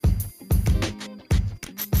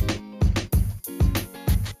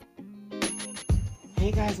Hey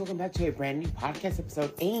guys, welcome back to a brand new podcast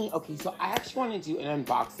episode. Okay, so I actually want to do an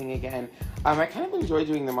unboxing again. I kind of enjoy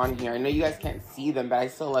doing them on here. I know you guys can't see them, but I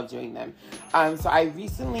still love doing them. So I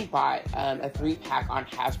recently bought a 3-pack on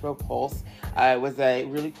Hasbro Pulse. It was a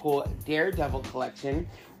really cool Daredevil collection,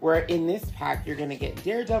 where in this pack you're going to get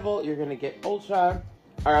Daredevil, you're going to get Elektra,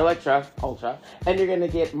 and you're gonna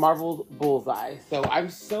get Marvel Bullseye. So I'm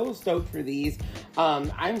so stoked for these.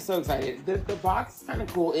 I'm so excited. The box is kind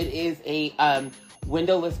of cool. It is a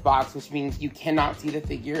windowless box, which means you cannot see the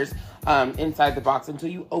figures inside the box until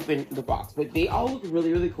you open the box. But they all look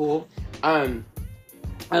really, really cool. I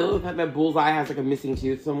love the fact that Bullseye has like a missing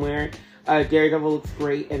tooth somewhere. Daredevil looks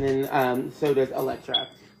great, and then so does Elektra.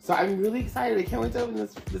 So I'm really excited. I can't wait to open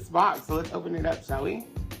this box. So let's open it up, shall we?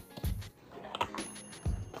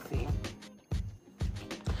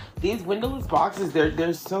 These windowless boxes,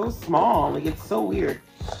 they're so small. Like, it's so weird.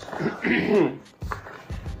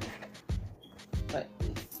 But,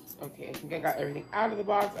 okay, I think I got everything out of the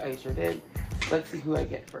box. I sure did. Let's see who I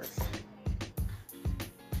get first.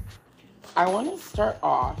 I want to start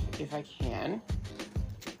off, if I can,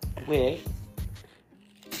 with...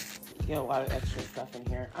 Get a lot of extra stuff in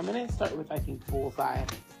here. I'm going to start with, I think, Bullseye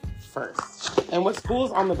first. And what's cool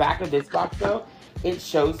is on the back of this box, though, it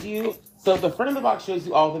shows you... So the front of the box shows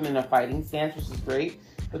you all of them in a fighting stance, which is great.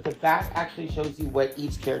 But the back actually shows you what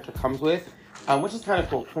each character comes with, which is kind of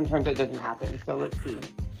cool. Sometimes that doesn't happen. So let's see.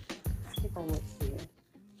 Let's see.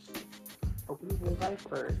 Open Bullseye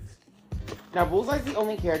first. Now Bullseye's the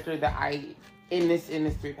only character that in this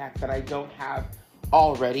 3-pack that I don't have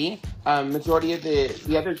already. Majority of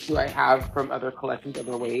the other two I have from other collections,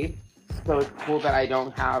 other waves. So it's cool that I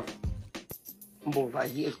don't have Bullseye.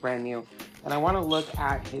 He is brand new. And I want to look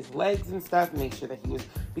at his legs and stuff and make sure that he was...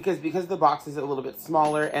 Because the box is a little bit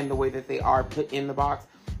smaller and the way that they are put in the box,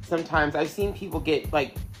 sometimes I've seen people get,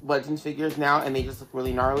 like, Legends figures now and they just look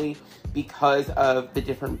really gnarly because of the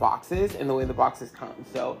different boxes and the way the boxes come.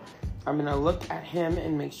 So I'm going to look at him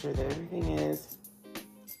and make sure that everything is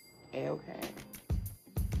A-okay.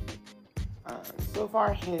 So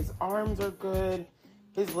far, his arms are good.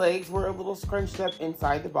 His legs were a little scrunched up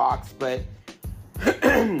inside the box, but...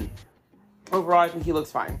 Overall, I think he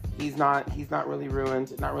looks fine. He's not really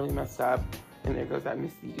ruined, not really messed up. And there goes that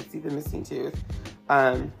you can see the missing tooth.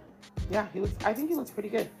 Yeah, I think he looks pretty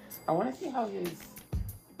good. I want to see how his,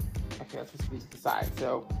 okay, let's just squeeze to the side.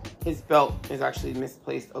 So his belt is actually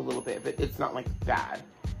misplaced a little bit, but it's not like bad.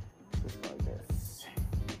 Just go like this.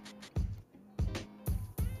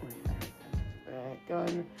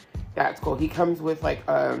 Gun. That's cool. He comes with like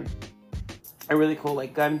a really cool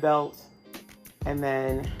like gun belt, and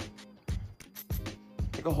then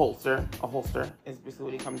a holster. A holster is basically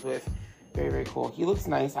what he comes with. Very, very cool. He looks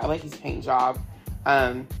nice. I like his paint job.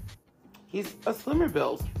 He's a slimmer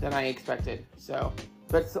build than I expected. So,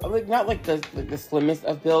 but so, like not like the slimmest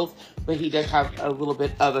of builds, but he does have a little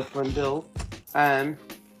bit of a slim build. There's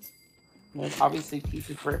obviously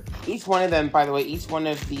pieces for each one of them. By the way, each one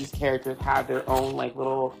of these characters have their own like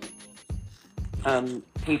little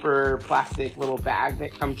paper, plastic little bag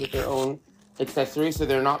that comes with their own accessories, so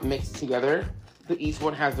they're not mixed together. So each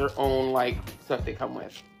one has their own like stuff they come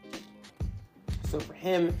with. So for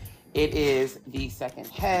him, it is the second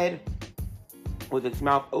head with its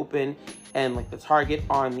mouth open and like the target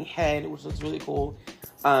on the head, which looks really cool.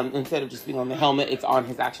 Instead of just being on the helmet, it's on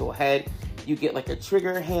his actual head. You get like a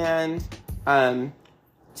trigger hand, 2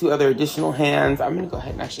 other additional hands. I'm gonna go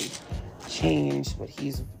ahead and actually change what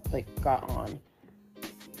he's like got on.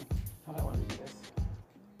 How do I want to do this?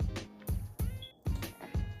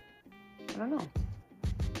 I don't know.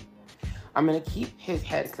 I'm going to keep his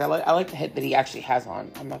head, because I like the head that he actually has on.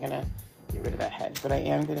 I'm not going to get rid of that head, but I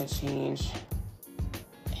am going to change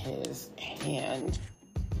his hand.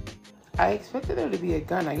 I expected there to be a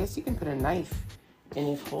gun. I guess you can put a knife in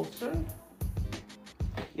his holster.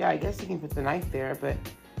 Yeah, I guess you can put the knife there, but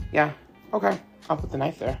yeah. Okay, I'll put the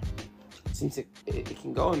knife there. Since it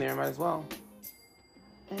can go in there, might as well.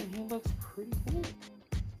 And he looks pretty cool.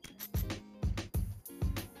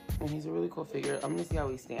 And he's a really cool figure. I'm gonna see how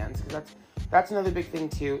he stands, because that's another big thing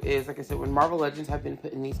too. Is like I said, when Marvel Legends have been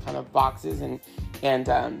put in these kind of boxes and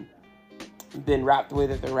been wrapped the way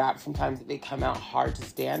that they're wrapped, sometimes they come out hard to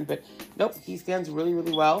stand. But nope, he stands really,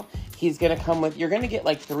 really well. He's gonna come with. You're gonna get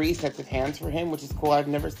like 3 sets of hands for him, which is cool. I've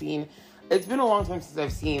never seen. It's been a long time since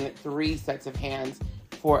I've seen 3 sets of hands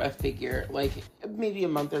for a figure. Like maybe a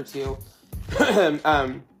month or 2.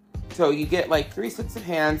 So you get like 3 sets of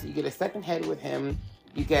hands. You get a second head with him.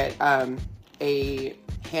 You get a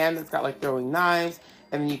hand that's got like throwing knives,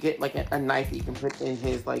 and then you get like a knife that you can put in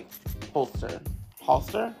his like holster,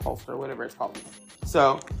 whatever it's called.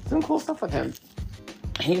 So some cool stuff with him.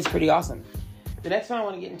 He is pretty awesome. The next one I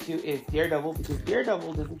want to get into is Daredevil, because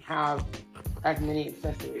Daredevil doesn't have as many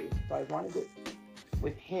accessories. So I want to get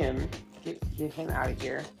with him, get him out of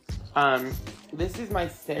here. This is my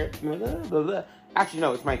actually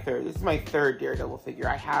no, it's my third. This is my third Daredevil figure.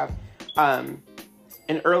 I have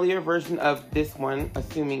an earlier version of this one,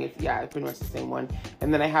 assuming it's pretty much the same one.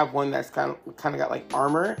 And then I have one that's kind of got like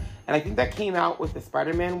armor. And I think that came out with the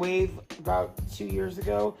Spider-Man wave about 2 years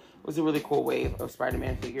ago. It was a really cool wave of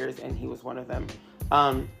Spider-Man figures, and he was one of them.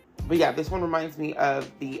 But yeah, this one reminds me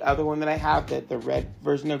of the other one that I have, the red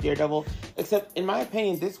version of Daredevil. Except, in my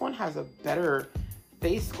opinion, this one has a better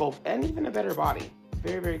face sculpt and even a better body.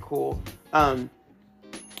 Very, very cool.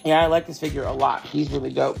 Yeah, I like this figure a lot. He's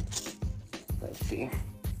really dope. Let's see.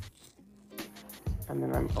 And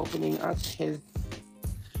then I'm opening up his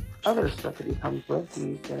other stuff that he comes with.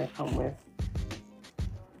 He's gonna come with,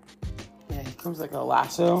 yeah, he comes like a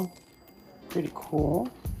lasso. Pretty cool.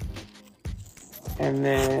 And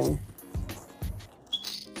then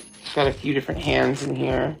got a few different hands in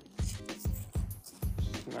here.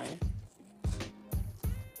 Nice.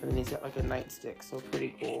 And then he's got like a nightstick, so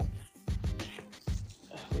pretty cool.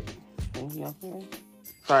 Wait, anything else in there?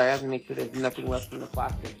 Sorry, I have to make sure there's nothing left in the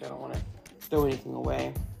plastic. I don't want to throw anything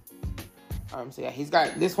away. So yeah,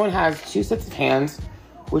 this one has 2 sets of hands,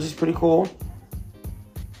 which is pretty cool.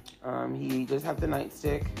 He does have the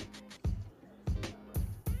nightstick.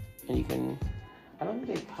 And you can, I don't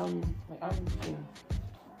think they come, like,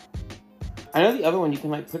 I know the other one you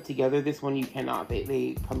can like put together. This one you cannot.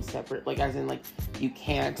 They come separate. Like, as in, like, you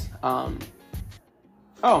can't, oh,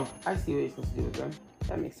 I see what you're supposed to do with them.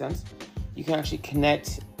 That makes sense. You can actually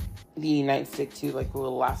connect the nightstick to like the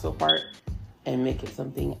little lasso part and make it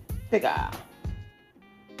something bigger.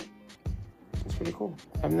 It's pretty cool.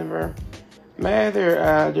 My other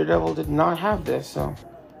Daredevil did not have this, so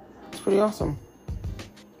it's pretty awesome.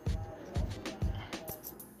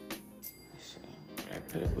 Let's see. I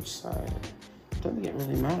put it which side? I don't think it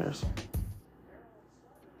really matters.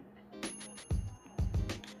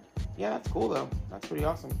 Yeah, that's cool though. That's pretty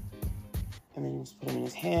awesome. And then you just put him in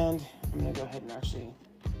his hand. I'm gonna go ahead and actually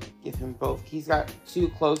give him both. He's got 2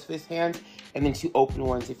 closed fist hands and then 2 open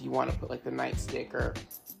ones if you want to put like the nightstick or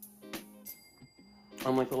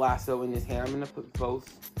like the lasso in his hand. I'm gonna put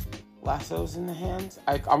both lassos in the hands.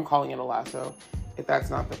 I'm calling it a lasso. If that's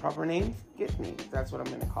not the proper name, get me. That's what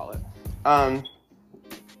I'm gonna call it. And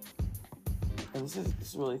this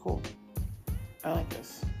is really cool. I like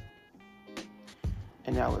this.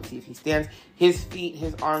 And now let's see if he stands. His feet,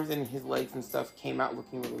 his arms, and his legs and stuff came out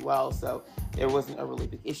looking really well, so there wasn't a really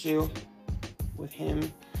big issue with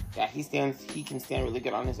him. Yeah, he can stand really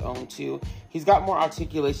good on his own too. He's got more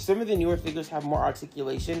articulation. Some of the newer figures have more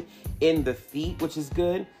articulation in the feet, which is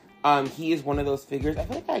good. He is one of those figures. I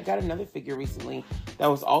feel like I got another figure recently that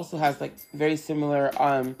also has like very similar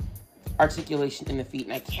articulation in the feet,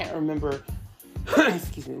 and I can't remember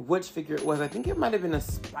excuse me, which figure it was. I think it might have been a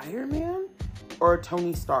Spider-Man or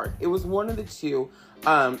Tony Stark. It was one of the two,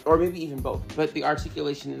 or maybe even both, but the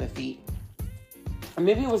articulation in the feet, or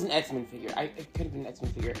maybe it was an X-Men figure. It could have been an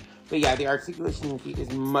X-Men figure. But yeah, the articulation in the feet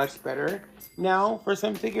is much better now for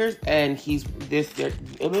some figures, and this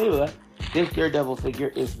Daredevil figure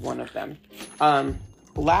is one of them.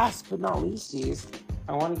 Last but not least,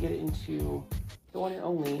 I want to get into the one and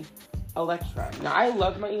only Elektra. Now, I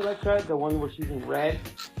love my Elektra, the one where she's in red.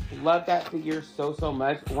 Love that figure so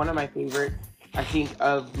much. One of my favorite, I think,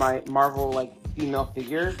 of my Marvel like female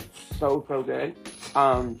figures. So good.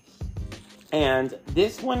 And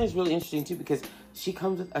this one is really interesting too because she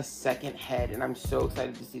comes with a second head, and I'm so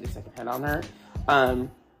excited to see the second head on her.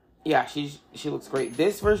 Yeah, she looks great.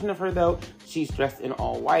 This version of her though, she's dressed in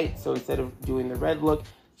all white, so instead of doing the red look,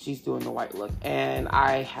 she's doing the white look. And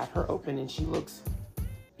I have her open, and she looks,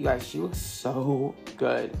 you guys, she looks so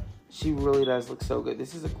good. She really does look so good.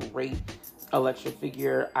 This is a great Elektra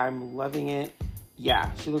figure. I'm loving it.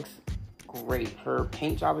 Yeah, she looks great. Her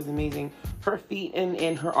paint job is amazing. Her feet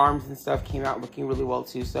and her arms and stuff came out looking really well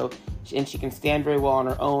too. So, and she can stand very well on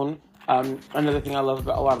her own. Another thing I love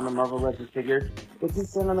about a lot of my Marvel Legends figures is they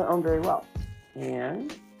stand on their own very well.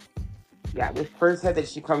 And yeah, this first head that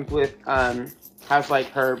she comes with has like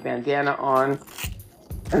her bandana on,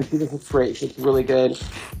 and she looks great. She looks really good.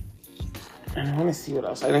 And I want to see what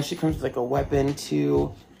else. I know she comes with like a weapon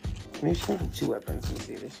too. Maybe she comes with 2 weapons. Let me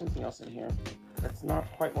see. There's something else in here that's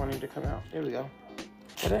not quite wanting to come out. There we go.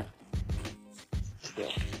 Is that it? Yeah.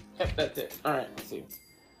 Yep, that's it. All right, let's see.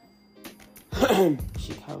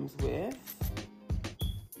 She comes with,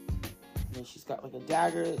 and then she's got like a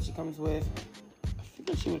dagger that she comes with. I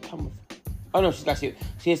figured she would come with Oh, no, she's got two.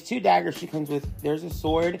 She has two daggers. She comes with, there's a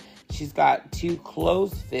sword. She's got two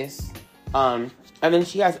closed fists. And then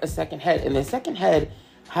she has a second head. And the second head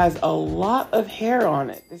has a lot of hair on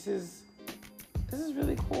it. This is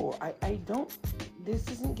really cool. This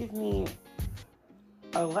doesn't give me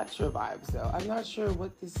Electra vibes, though. I'm not sure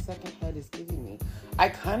what this second head is giving me. I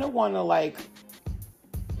kind of want to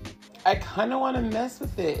mess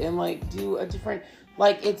with it and, like, do a different,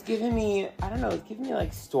 like, it's giving me, I don't know, it's giving me,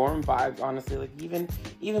 like, Storm vibes, honestly. Like, even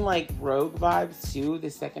like, Rogue vibes, too, the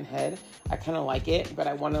second head. I kind of like it, but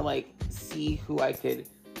I want to, like, see who I could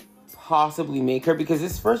possibly make her, because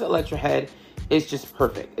this first Electra head is just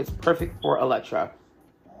perfect. It's perfect for Electra.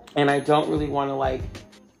 And I don't really want to, like,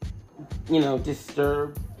 you know,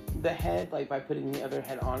 disturb the head, like, by putting the other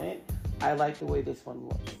head on it. I like the way this one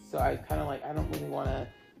looks. So I kind of like, I don't really want to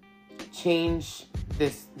change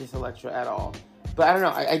this Electra at all. But I don't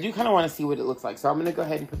know. I do kind of want to see what it looks like. So I'm going to go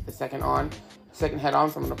ahead and put the second head on. So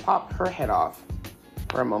I'm going to pop her head off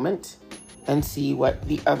for a moment and see what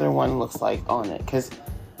the other one looks like on it. Because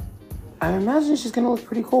I imagine she's going to look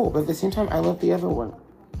pretty cool. But at the same time, I love the other one.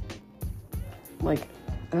 Like,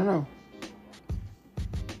 I don't know.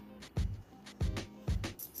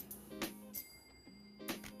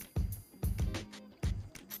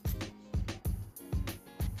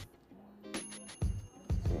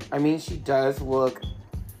 I mean, she does look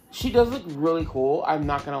really cool. I'm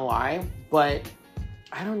not gonna lie, but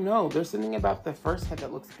I don't know. There's something about the first head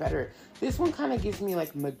that looks better. This one kind of gives me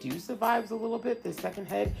like Medusa vibes a little bit. The second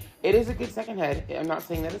head, it is a good second head. I'm not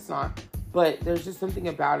saying that it's not, but there's just something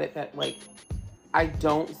about it that, like, I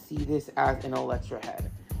don't see this as an Electra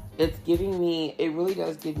head. It's giving me, it really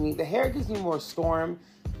does give me, the hair gives me more Storm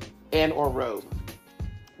and or Rogue.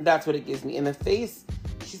 That's what it gives me. In the face,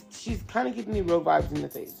 she's kind of giving me Rogue vibes in the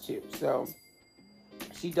face too. So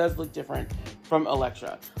she does look different from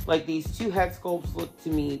Electra. Like, these two head sculpts look to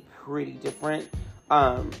me pretty different.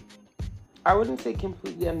 I wouldn't say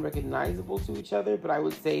completely unrecognizable to each other, but I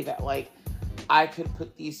would say that, like, I could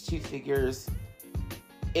put these two figures,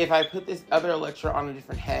 if I put this other Electra on a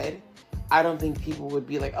different head, I don't think people would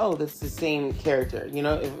be like, oh, that's the same character. You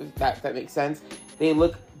know, if that makes sense. They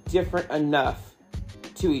look different enough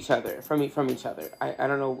to each other, from each other. I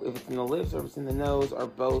don't know if it's in the lips or if it's in the nose or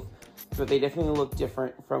both, but they definitely look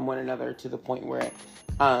different from one another, to the point where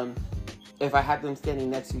if I had them standing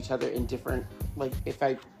next to each other in different, like,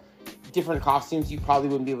 different costumes, you probably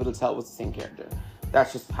wouldn't be able to tell it was the same character.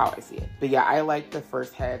 That's just how I see it. But yeah, I like the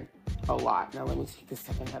first head a lot. Now let me take the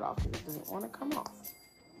second head off because it doesn't want to come off.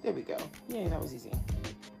 There we go. Yay, that was easy.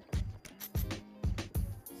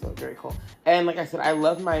 So very cool. And like I said, I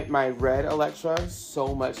love my red Electra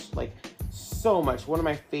so much. Like, so much. One of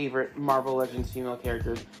my favorite Marvel Legends female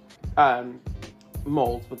characters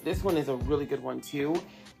molds. But this one is a really good one too.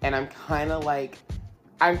 And I'm kind of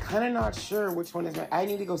not sure which one is I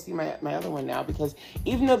need to go see my other one now, because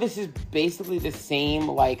even though this is basically the same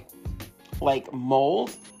like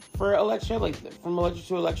mold for Electra, like from Electra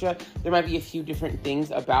to Electra, there might be a few different things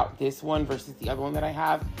about this one versus the other one that I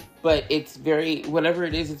have. But it's very, whatever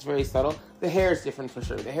it is, it's very subtle. The hair is different for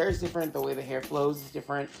sure. The hair is different. The way the hair flows is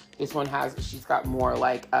different. This one she's got more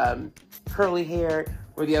like curly hair,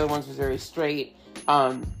 where the other ones was very straight.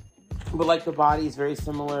 But like the body is very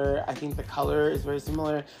similar. I think the color is very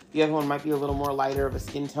similar. The other one might be a little more lighter of a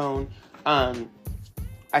skin tone.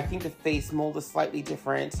 I think the face mold is slightly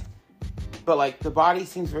different. But like the body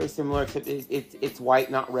seems very similar, except it's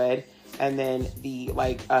white, not red. And then the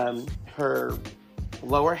her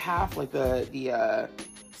lower half, like the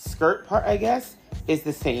skirt part, I guess, is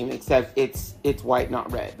the same, except it's white,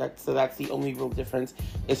 not red. That's the only real difference,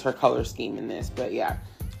 is her color scheme in this. But yeah,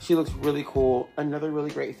 she looks really cool. Another really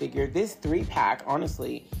great figure. This 3-pack,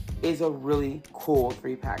 honestly, is a really cool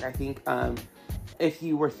 3-pack. I think if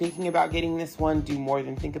you were thinking about getting this one, do more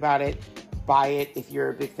than think about it. Buy it if you're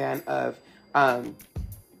a big fan of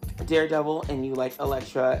Daredevil and you like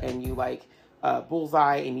Electra and you like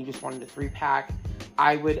Bullseye and you just wanted a 3-pack.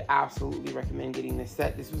 I would absolutely recommend getting this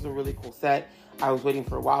set. This was a really cool set. I was waiting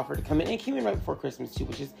for a while for it to come in. And it came in right before Christmas too,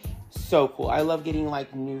 which is so cool. I love getting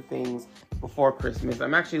like new things before Christmas.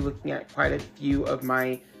 I'm actually looking at quite a few of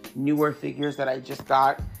my newer figures that I just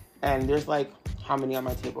got. And there's like, how many on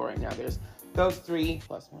my table right now? There's those 3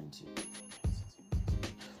 plus 1, 2.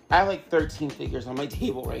 I have like 13 figures on my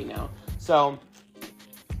table right now. So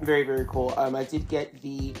very, very cool. I did get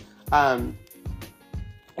the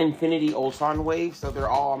Infinity Ultron wave, so they're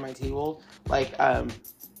all on my table, like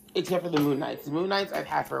except for the Moon Knights. The Moon Knights I've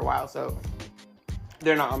had for a while, so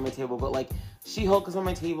they're not on my table. But like She-Hulk is on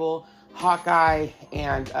my table, Hawkeye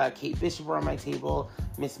and Kate Bishop are on my table,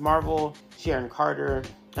 Miss Marvel, Sharon Carter,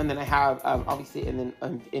 and then I have, obviously, and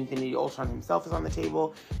then Infinity Ultron himself is on the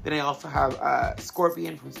table. Then I also have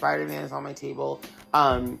Scorpion from Spider-Man is on my table.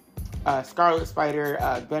 Scarlet Spider,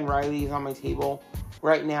 Ben Reilly is on my table.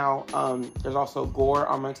 Right now, there's also Gore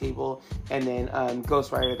on my table. And then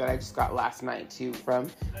Ghost Rider that I just got last night, too, from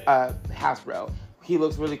Hasbro. He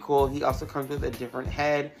looks really cool. He also comes with a different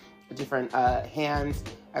head, different hands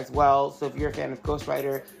as well. So if you're a fan of Ghost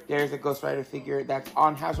Rider, there's a Ghost Rider figure that's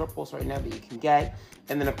on Hasbro Pulse right now that you can get.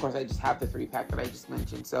 And then, of course, I just have the 3-pack that I just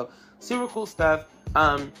mentioned. So super cool stuff.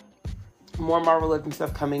 More Marvel Legends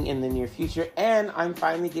stuff coming in the near future. And I'm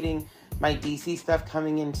finally getting my DC stuff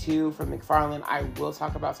coming in too from McFarlane. I will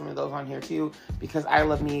talk about some of those on here too, because I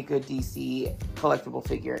love me a good DC collectible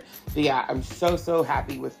figure. But yeah, I'm so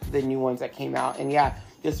happy with the new ones that came out. And yeah,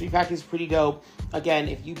 this 3-pack is pretty dope. Again,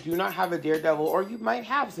 if you do not have a Daredevil, or you might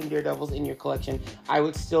have some Daredevils in your collection, I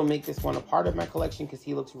would still make this one a part of my collection because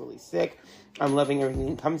he looks really sick. I'm loving everything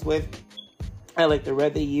he comes with. I like the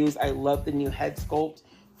red they use. I love the new head sculpt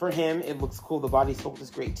for him. It looks cool. The body sculpt is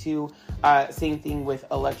great too. Same thing with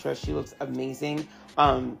Elektra. She looks amazing.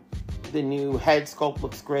 The new head sculpt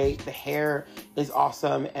looks great. The hair is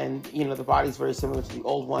awesome. And, you know, the body's very similar to the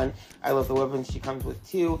old one. I love the weapons she comes with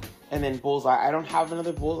too. And then Bullseye. I don't have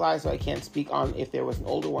another Bullseye, so I can't speak on if there was an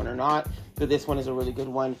older one or not. But this one is a really good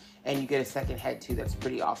one. And you get a second head too. That's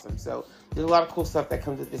pretty awesome. So there's a lot of cool stuff that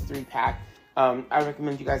comes with this 3-pack. I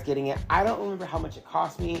recommend you guys getting it. I don't remember how much it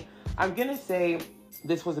cost me. I'm going to say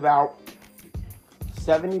this was about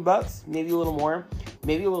 $70, maybe a little more,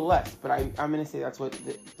 maybe a little less, but I'm going to say that's what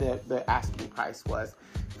the asking price was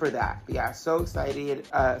for that. But yeah, so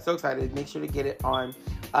excited. Make sure to get it on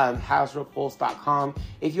HasbroPulse.com.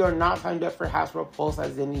 If you are not signed up for Hasbro Pulse,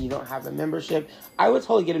 as in you don't have a membership, I would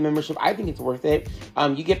totally get a membership. I think it's worth it.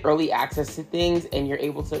 You get early access to things, and you're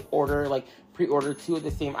able to order, like, pre-order 2 of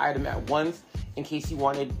the same item at once in case you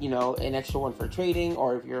wanted, you know, an extra one for trading,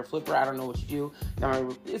 or if you're a flipper, I don't know what you do. Now,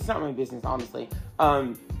 it's not my business, honestly.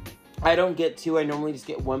 I don't get 2. I normally just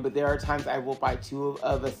get 1, but there are times I will buy 2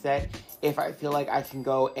 of a set. If I feel like I can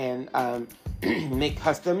go and make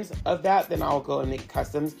customs of that, then I'll go and make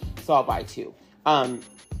customs, so I'll buy 2.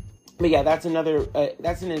 But yeah, that's an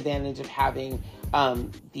advantage of having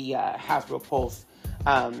the Hasbro Pulse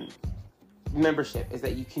membership, is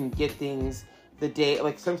that you can get things the day,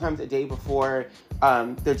 like sometimes a day before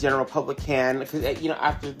the general public can, because, you know,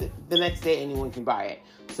 after the next day anyone can buy it.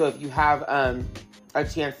 So if you have a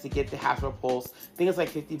chance to get the Hasbro Pulse, I think it's like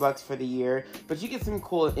 $50 for the year, but you get some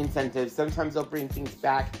cool incentives. Sometimes they'll bring things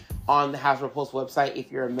back on the Hasbro Pulse website.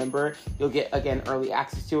 If you're a member, you'll get, again, early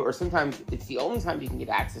access to it, or sometimes it's the only time you can get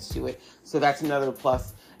access to it. So that's another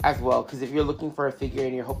plus as well, because if you're looking for a figure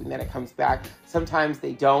and you're hoping that it comes back, sometimes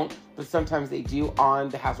they don't, but sometimes they do on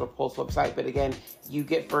the Hasbro Pulse website. But again, you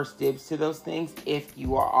get first dibs to those things if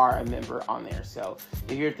you are a member on there. So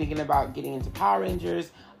if you're thinking about getting into Power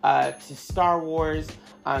Rangers, to Star Wars,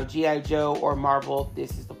 G.I. Joe, or Marvel,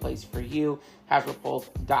 this is the place for you.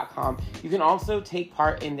 HasbroPulse.com. You can also take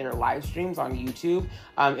part in their live streams on YouTube.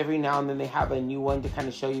 Every now and then they have a new one to kind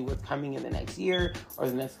of show you what's coming in the next year or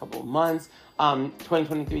the next couple of months.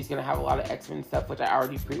 2023 is going to have a lot of X-Men stuff, which I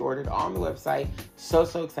already pre-ordered on the website. So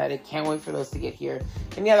excited. Can't wait for those to get here.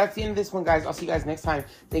 And yeah, that's the end of this one, guys. I'll see you guys next time.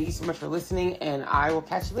 Thank you so much for listening, and I will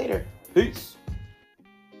catch you later. Peace.